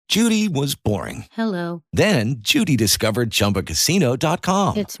Judy was boring. Hello. Then Judy discovered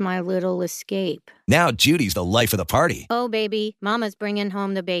ChumbaCasino.com. It's my little escape. Now Judy's the life of the party. Oh, baby, mama's bringing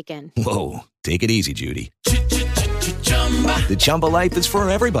home the bacon. Whoa, take it easy, Judy. The Chumba life is for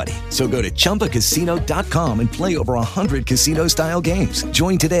everybody. So go to ChumbaCasino.com and play over 100 casino-style games.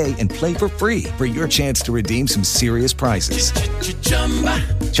 Join today and play for free for your chance to redeem some serious prizes.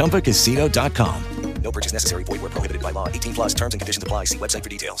 ChumbaCasino.com. No purchase necessary. Void where prohibited by law. 18 plus terms and conditions apply. See website for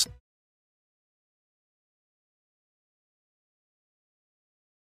details.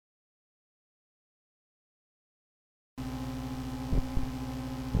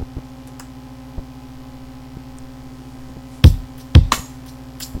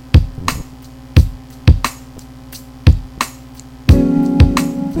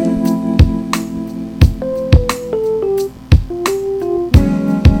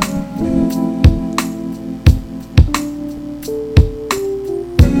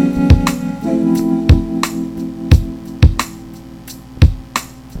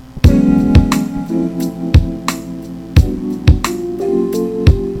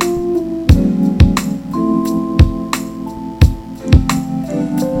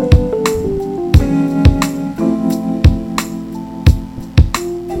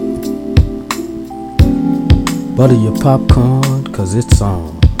 Butter your popcorn, cause it's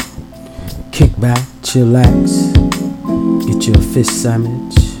on. Kick back, chillax. Get you a fish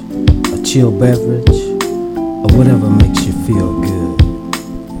sandwich, a chill beverage, or whatever makes you feel good.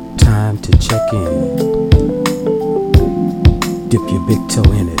 Time to check in. Dip your big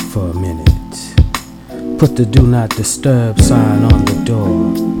toe in it for a minute. Put the do not disturb sign on the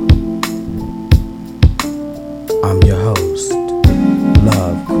door. I'm your host,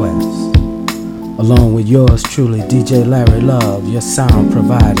 Lluv Quest. Along with yours truly, DJ Larry Love, your sound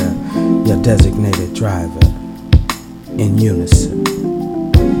provider, your designated driver. In unison,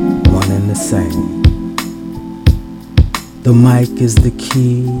 one and the same. The mic is the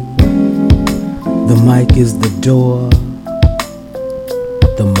key, the mic is the door,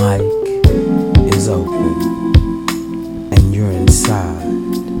 the mic is open, and you're inside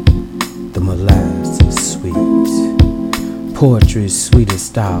the Molasses Suite, poetry's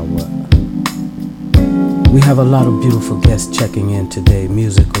sweetest hour. We have a lot of beautiful guests checking in today,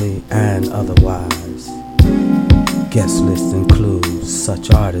 musically and otherwise. Guest list includes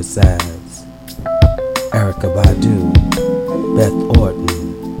such artists as Erykah Badu, Beth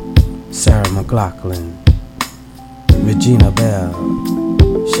Orton, Sarah McLachlan, Regina Bell,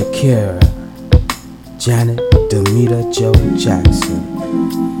 Shakira, Janet Demita Joe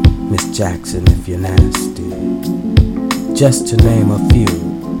Jackson, Miss Jackson if you're nasty, just to name a few.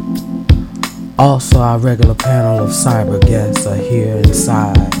 Also, our regular panel of cyber guests are here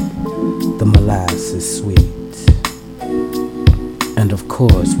inside the Molasses Suite. And of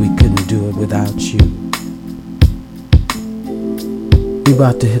course, we couldn't do it without you. We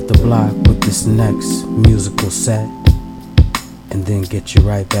about to hit the block with this next musical set, and then get you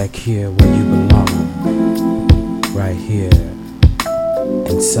right back here where you belong. Right here,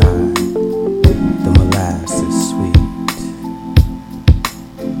 inside the Molasses Suite.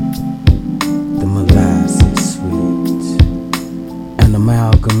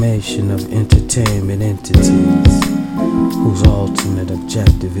 Amalgamation of entertainment entities whose ultimate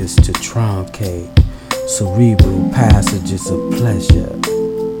objective is to truncate cerebral passages of pleasure,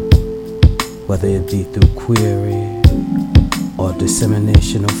 whether it be through query or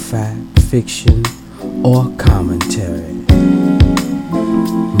dissemination of fact, fiction, or commentary.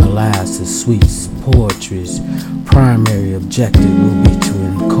 Molasses Suite Poetry's primary objective will be to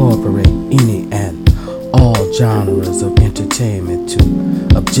incorporate any and all genres of entertainment to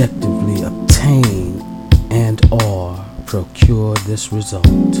objectively obtain and or procure this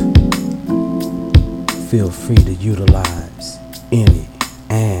result. Feel free to utilize any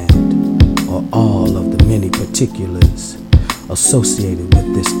and or all of the many particulars associated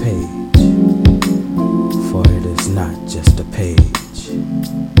with this page, for it is not just a page,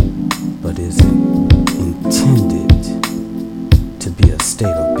 but is intended to be a state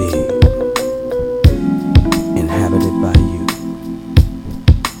of being, inhabited by you.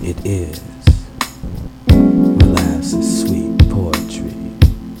 It is Molasses Suite Poetry.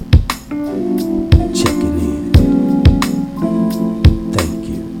 Checking in. Thank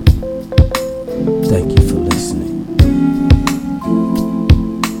you. Thank you for listening.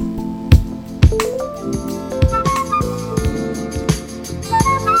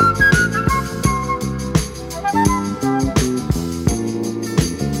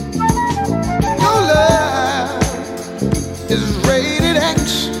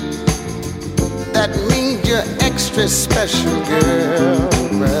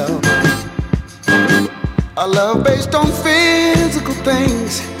 A love based on physical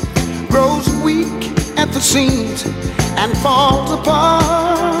things grows weak at the seams and falls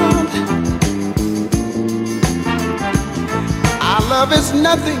apart. Our love is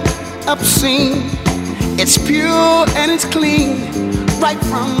nothing obscene. It's pure and it's clean, right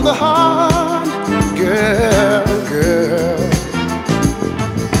from the heart. Girl, girl,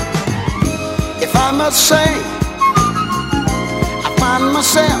 if I must say, I find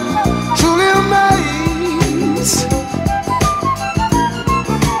myself truly amazed.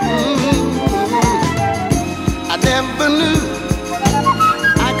 I never knew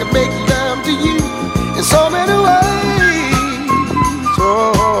I could make love to you in so many ways.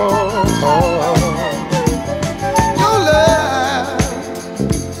 Your love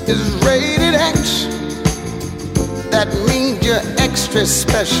is rated X. That means you're extra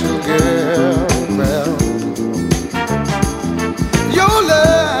special, girl. Well, your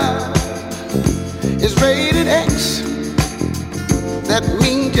love is rated X. That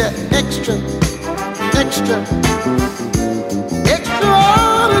means you're extra, extra,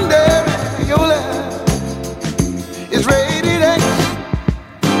 extraordinary. Your love is rated X.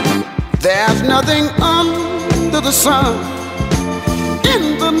 There's nothing under the sun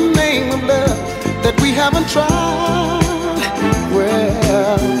in the name of love that we haven't tried.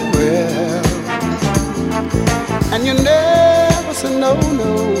 Well, well, and you never say no,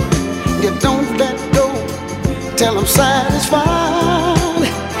 no. You don't let go till I'm satisfied.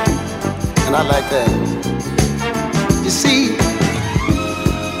 And I like that. You see,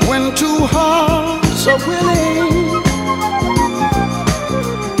 when two hearts are willing,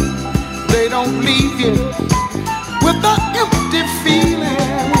 they don't leave you with the empty feeling.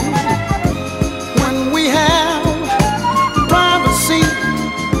 When we have privacy,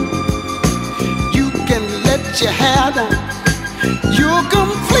 you can let your hair down. You're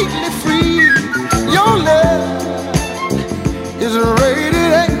completely free. Your love is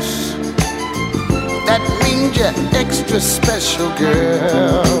rated X. That means you're extra special,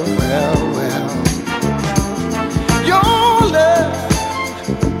 girl. Well, well, your love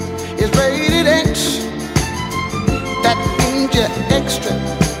is rated X. That means you're extra,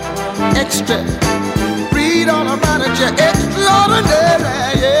 extra. Read all about it, you're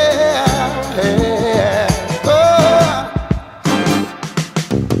extraordinary, yeah, yeah.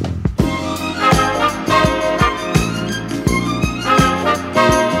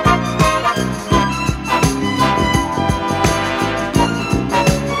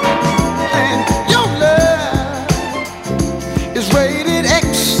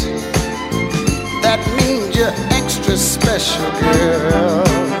 Special girl,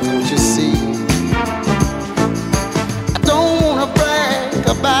 don't you see? I don't wanna brag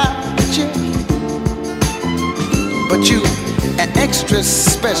about you, but you an extra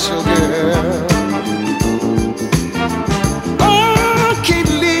special girl. Oh, I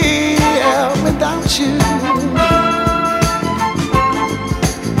can't live without you.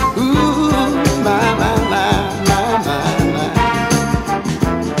 Ooh, my, my, my, my, my, my.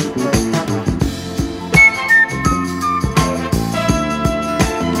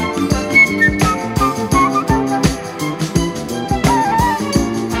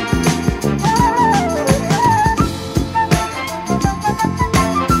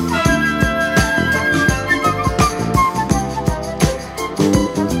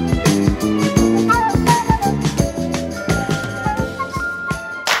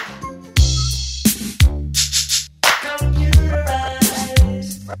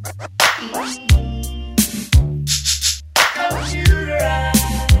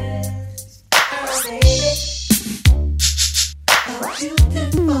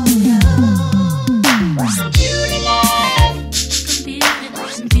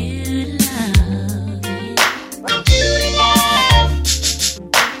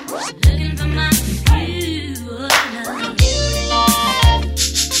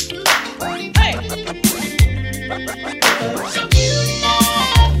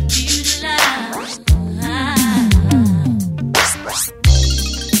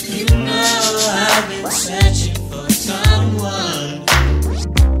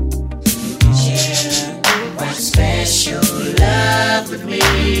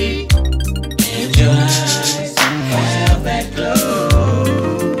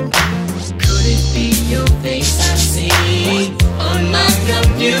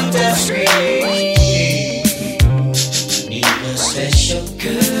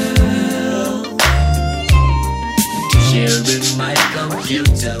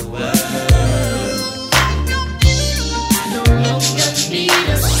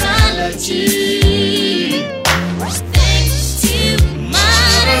 Thanks to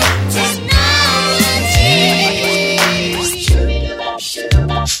modern technology.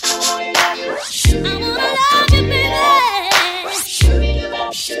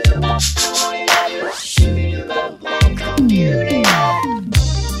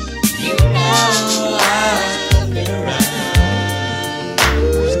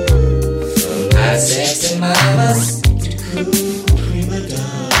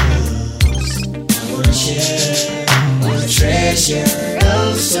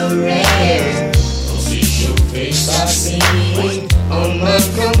 so rare. See your face I see on my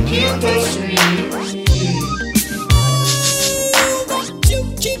computer screen. Won't you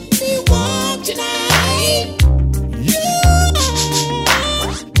keep me warm tonight?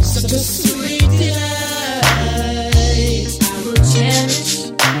 You're such a sweet delight. I will cherish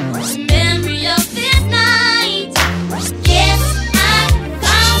the memory of this night. Yes, I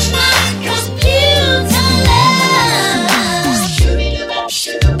found my computer love.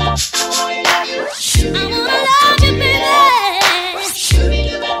 Shoo-be-doo-bop, I wanna love you. I wanna love you, baby.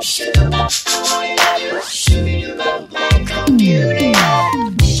 Shoo-be-doo-bop, I wanna love you. Shoo-be-doo-bop, my computer love.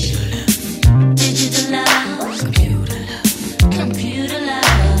 Digital love, computer love, computer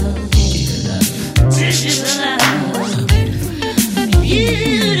love, digital love,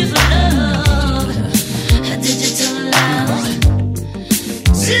 beautiful love, digital love,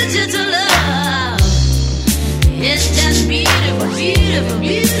 digital love. It's just beautiful, beautiful,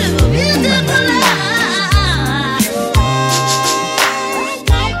 beautiful, beautiful love.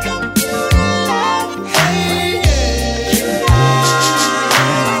 My computer love, hey,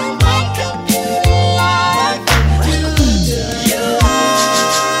 my computer love, you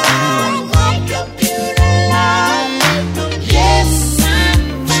are my computer love. Yes, I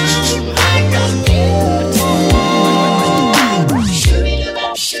found my computer love.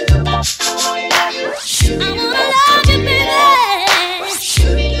 Shoo-be-doo-bop, I wanna love you. I wanna love you, baby.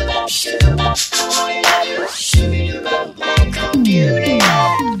 Shoo-be-doo-bop, I wanna love you. Shoo-be-doo-bop, my computer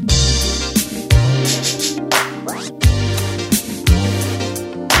love.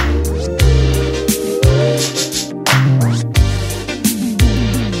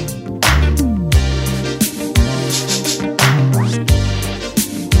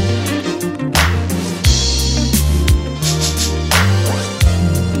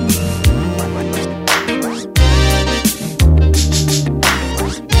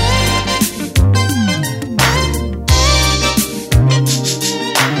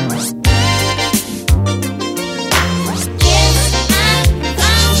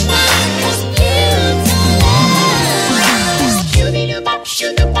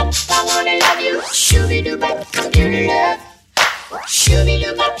 Shoo-be-doo-bop, computer love.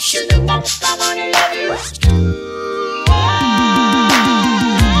 Shoo-be-doo-bop, I wanna love you. Shoo-be-doo-bop,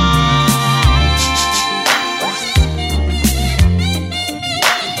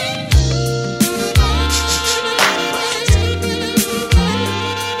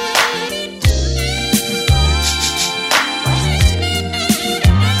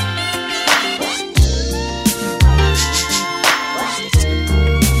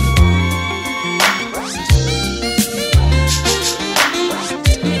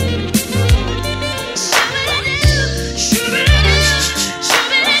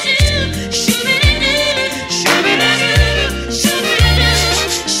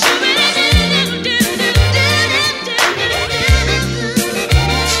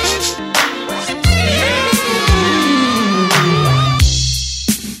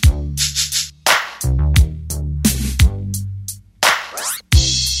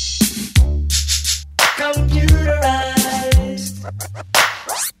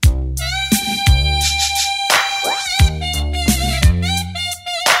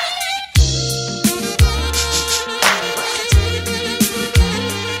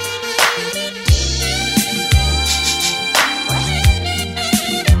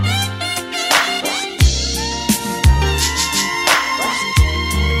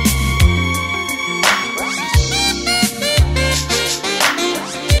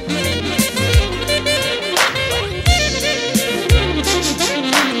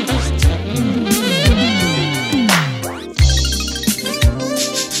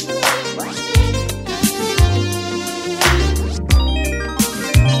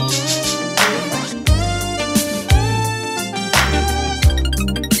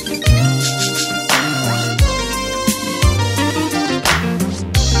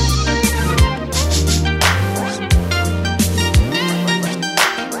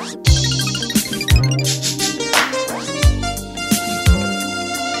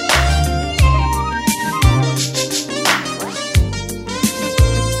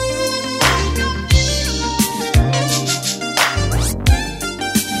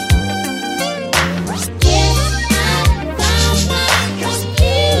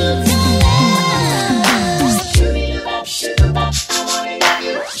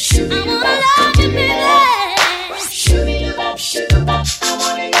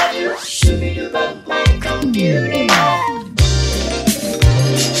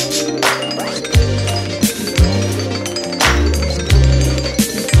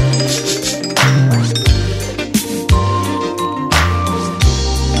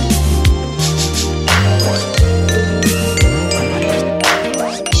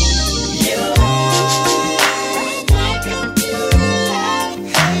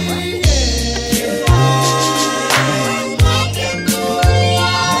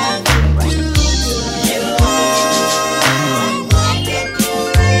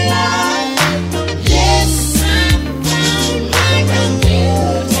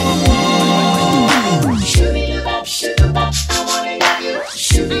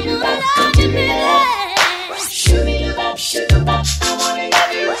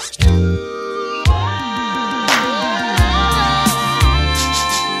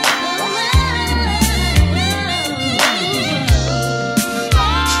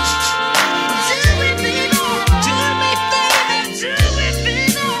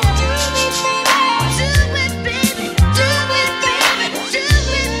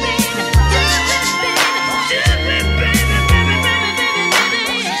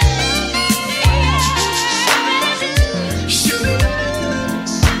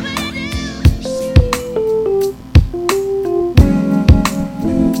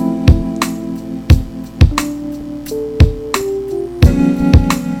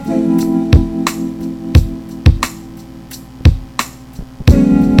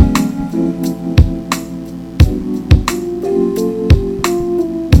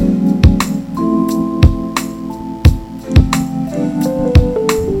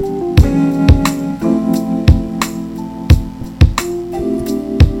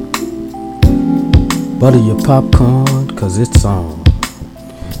 Butter your popcorn, cause it's on.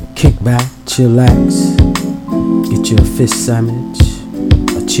 Kick back, chillax. Get you a fish sandwich,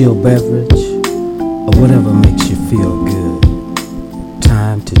 a chill beverage, or whatever makes you feel good.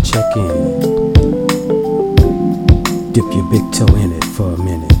 Time to check in. Dip your big toe in it for a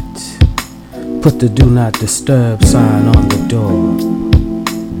minute. Put the do not disturb sign on the door.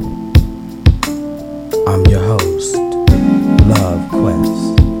 I'm your host, Lluv Quest.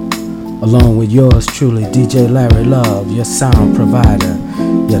 Along with yours truly, DJ Larry Love, your sound provider,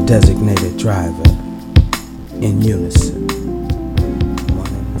 your designated driver. In unison,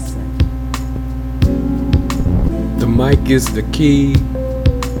 one and the same. The mic is the key.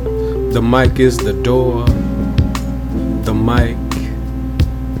 The mic is the door. The mic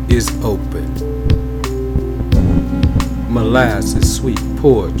is open. Molasses Suite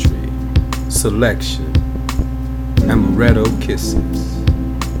Poetry Selection. Amaretto Kisses.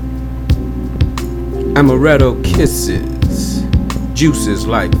 Amaretto kisses, juices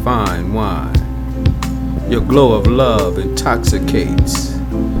like fine wine. Your glow of love intoxicates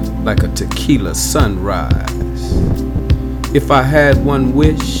like a tequila sunrise. If I had one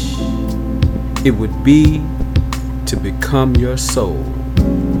wish, it would be to become your soul,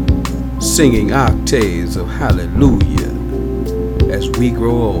 singing octaves of hallelujah as we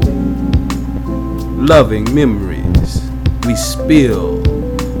grow old. Loving memories we spill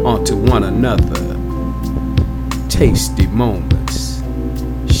onto one another. Tasty moments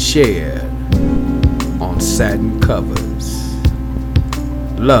shared on satin covers.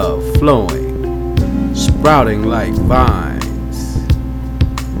 Love flowing, sprouting like vines,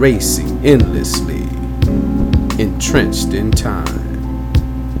 racing endlessly, entrenched in time.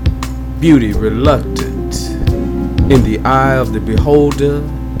 Beauty reluctant in the eye of the beholder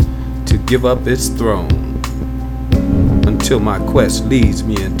to give up its throne, until my quest leads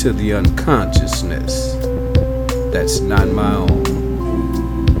me into the unconsciousness that's not my own.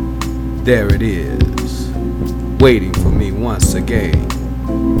 There it is, waiting for me once again.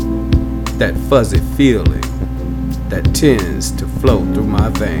 That fuzzy feeling that tends to flow through my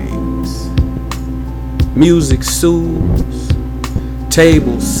veins. Music soothes,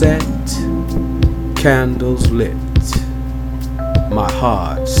 table set, candles lit. My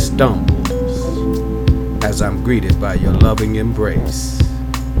heart stumbles as I'm greeted by your loving embrace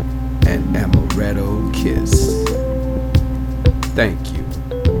and amaretto kiss. Thank you.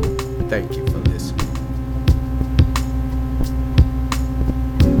 Thank you for listening.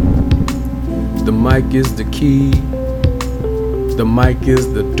 The mic is the key. The mic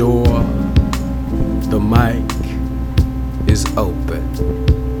is the door. The mic is open.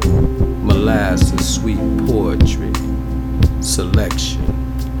 Molasses Suite Poetry Selection.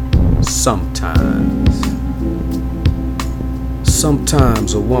 Sometimes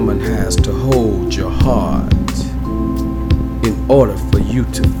a woman has to hold your heart in order for you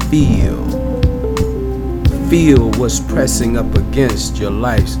to feel what's pressing up against your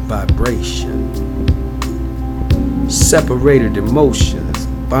life's vibration. Separated emotions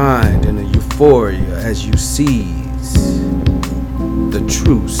bind in a euphoria as you seize the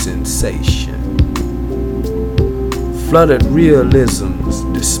true sensation. Flooded realisms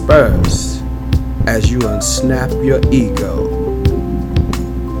disperse as you unsnap your ego.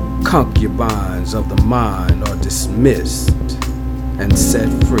 Concubines of the mind are dismissed and set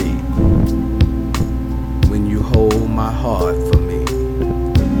free when you hold my heart for me.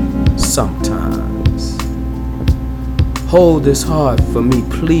 Sometimes hold this heart for me,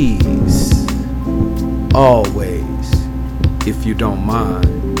 please. Always, if you don't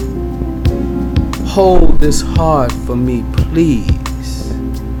mind. Hold this heart for me, please.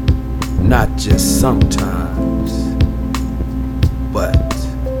 Not just sometimes, but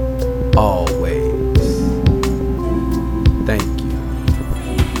always. Thank you.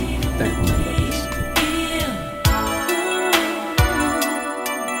 Thank you for listening.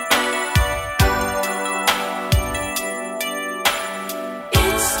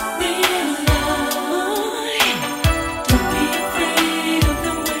 It's real love. Don't be afraid of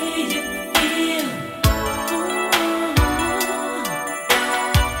the way you feel.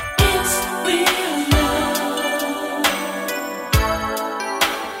 It's real love.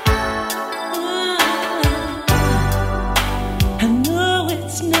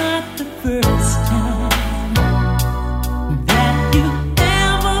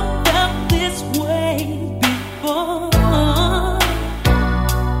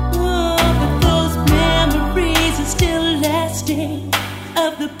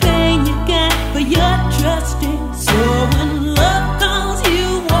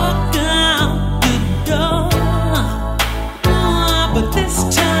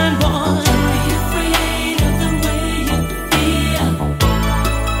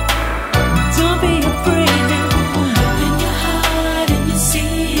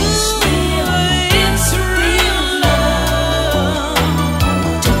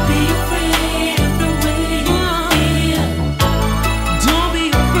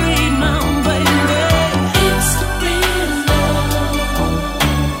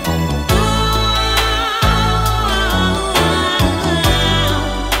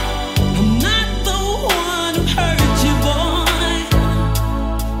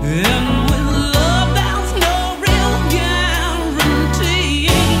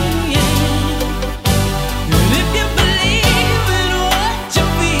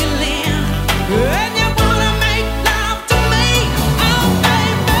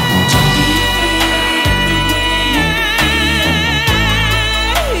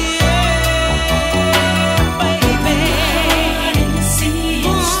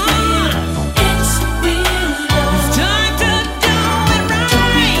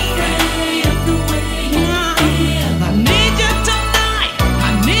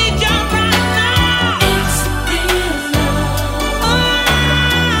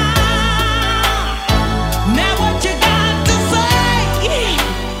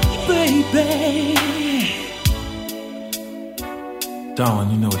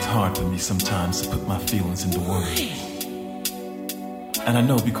 Darling, you know it's hard for me sometimes to put my feelings into words. And I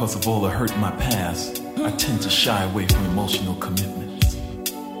know because of all the hurt in my past, I tend to shy away from emotional commitments.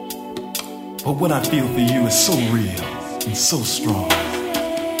 But what I feel for you is so real and so strong.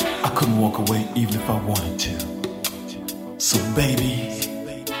 I couldn't walk away even if I wanted to. So baby,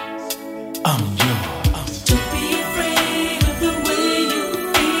 I'm yours.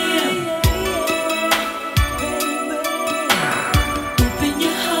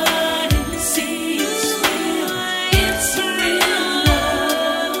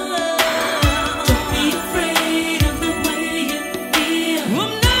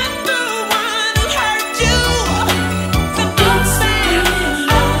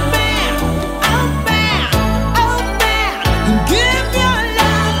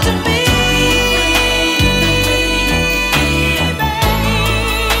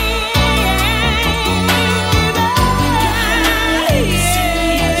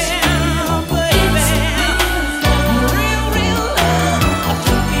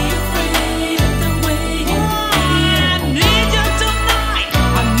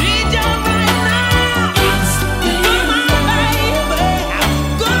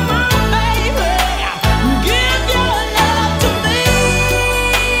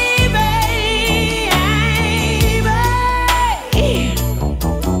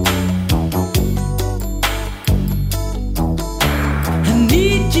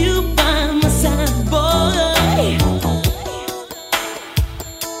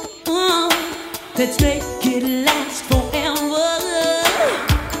 Let's make it last forever.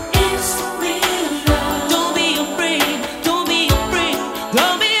 It's real love. Don't be afraid. Don't be afraid.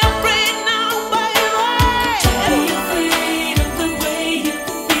 Don't be afraid now, baby. Don't be afraid of the way you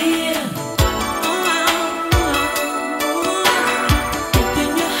feel. Open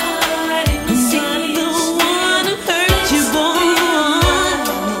your heart and see. I'm the one who hurt you, boy.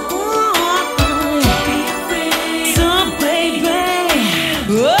 Don't be afraid. So, baby,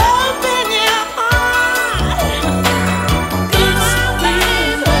 open your heart.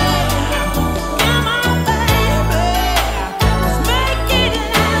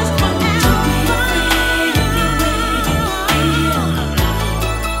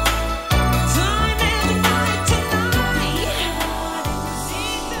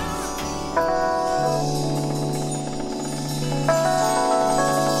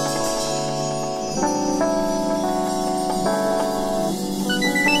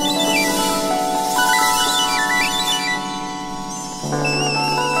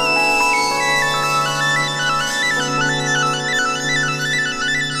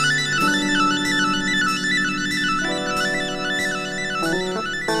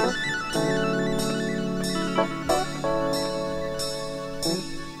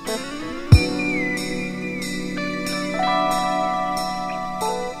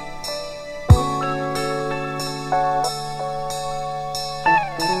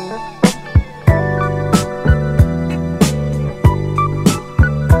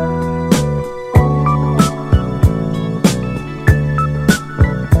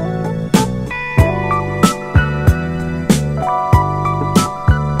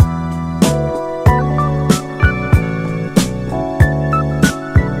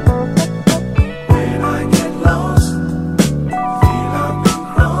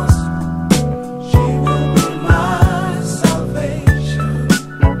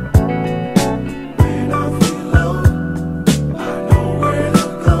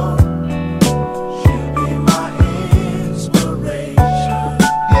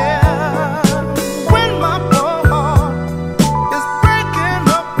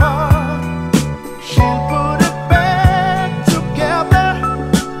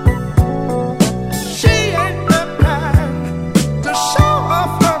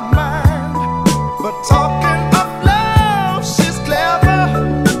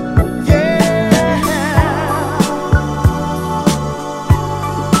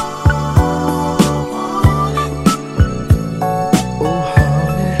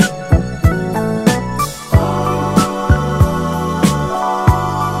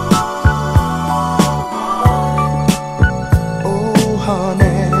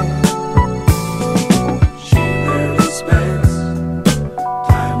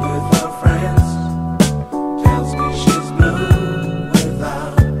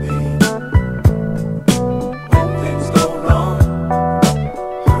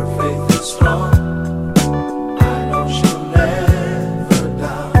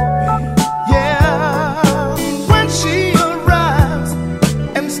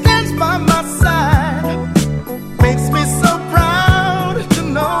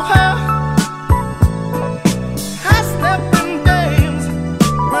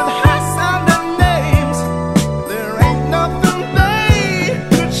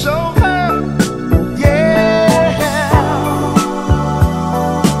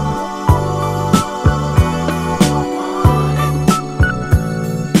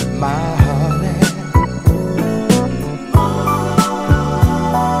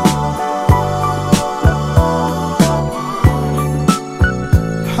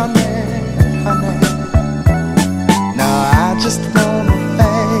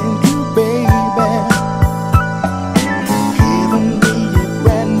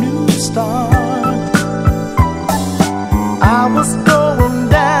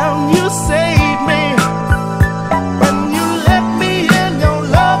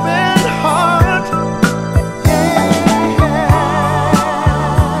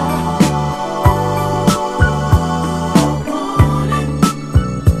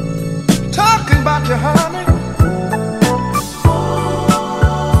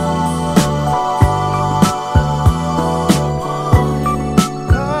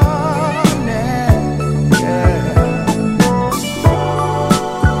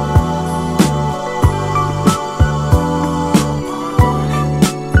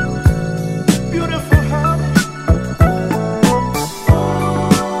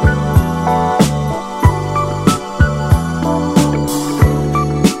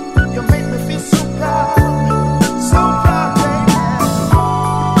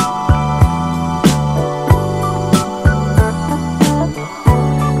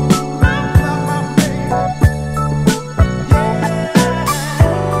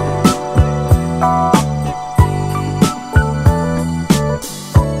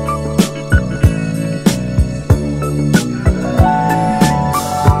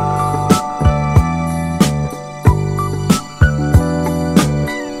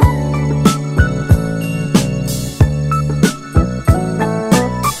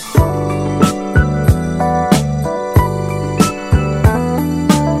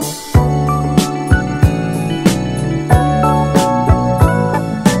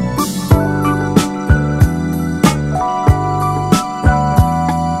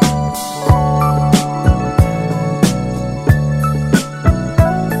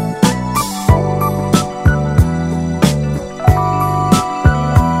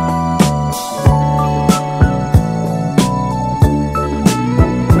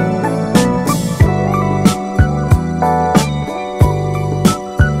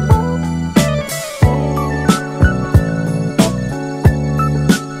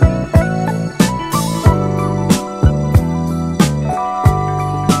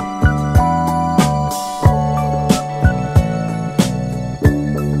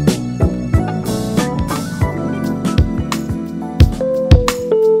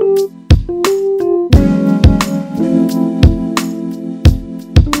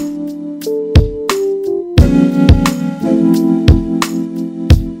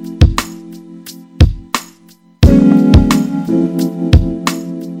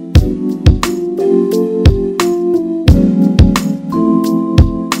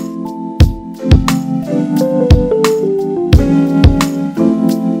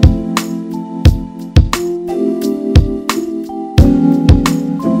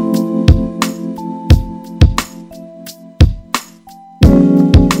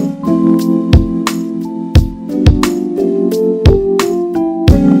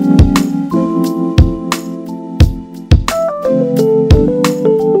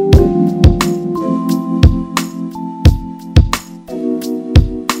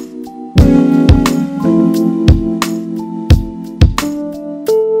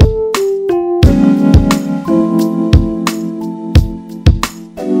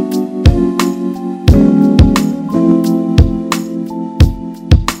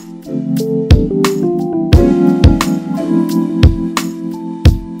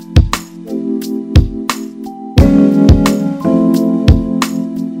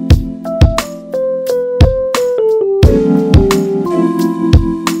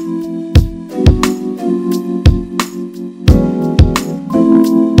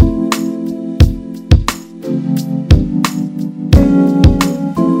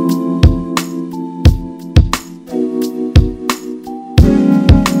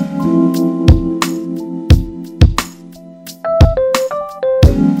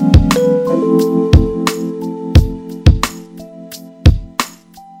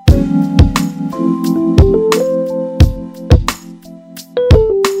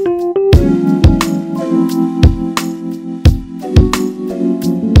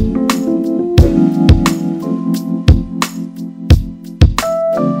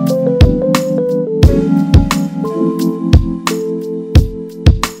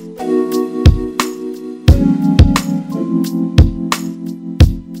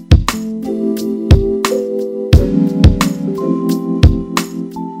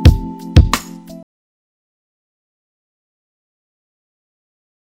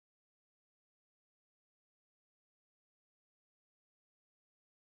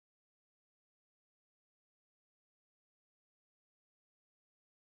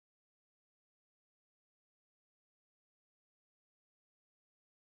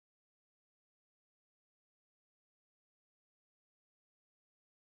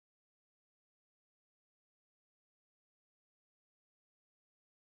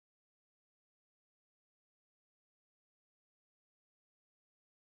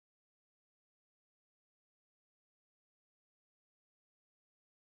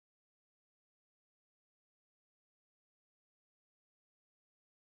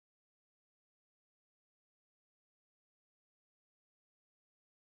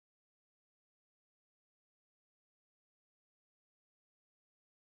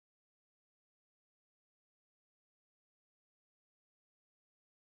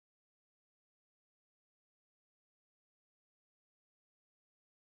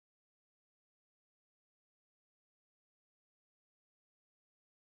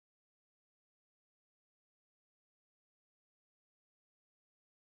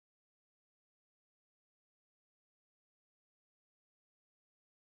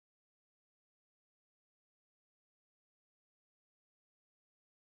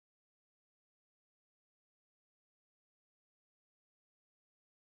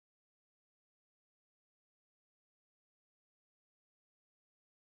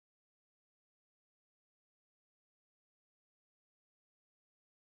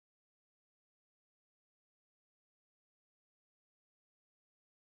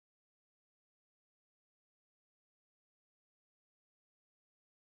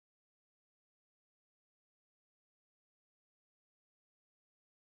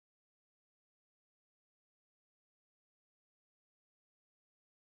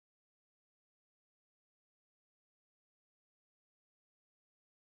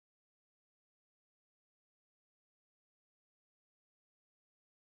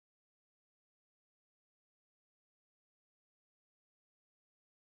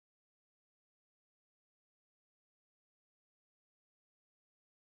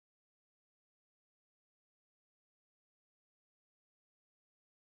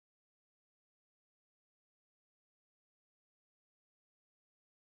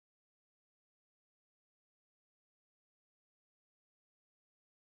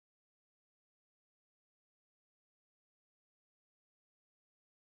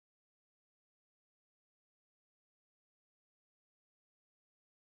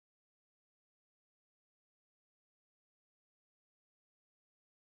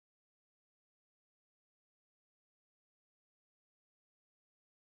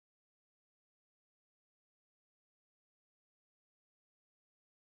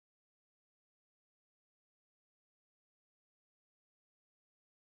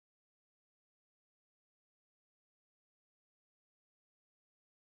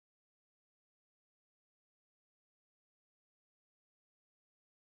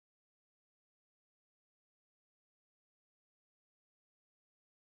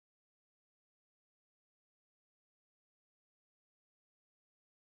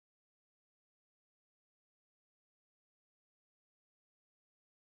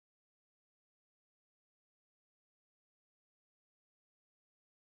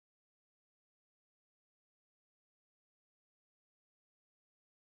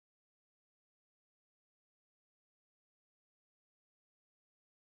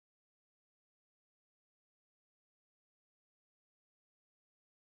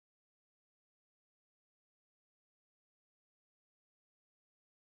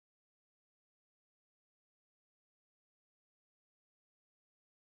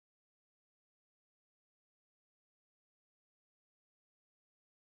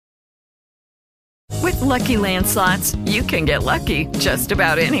 With Lucky Land Slots, you can get lucky just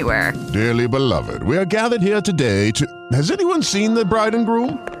about anywhere. Dearly beloved, we are gathered here today to... Has anyone seen the bride and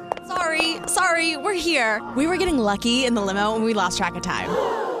groom? Sorry, we're here. We were getting lucky in the limo and we lost track of time.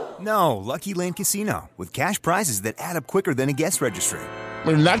 No, Lucky Land Casino, with cash prizes that add up quicker than a guest registry.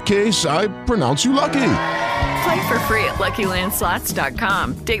 In that case, I pronounce you lucky. Play for free at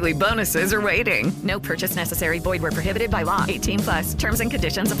LuckyLandSlots.com. Daily bonuses are waiting. No purchase necessary. Void where prohibited by law. 18+. Terms and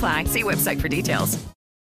conditions apply. See website for details.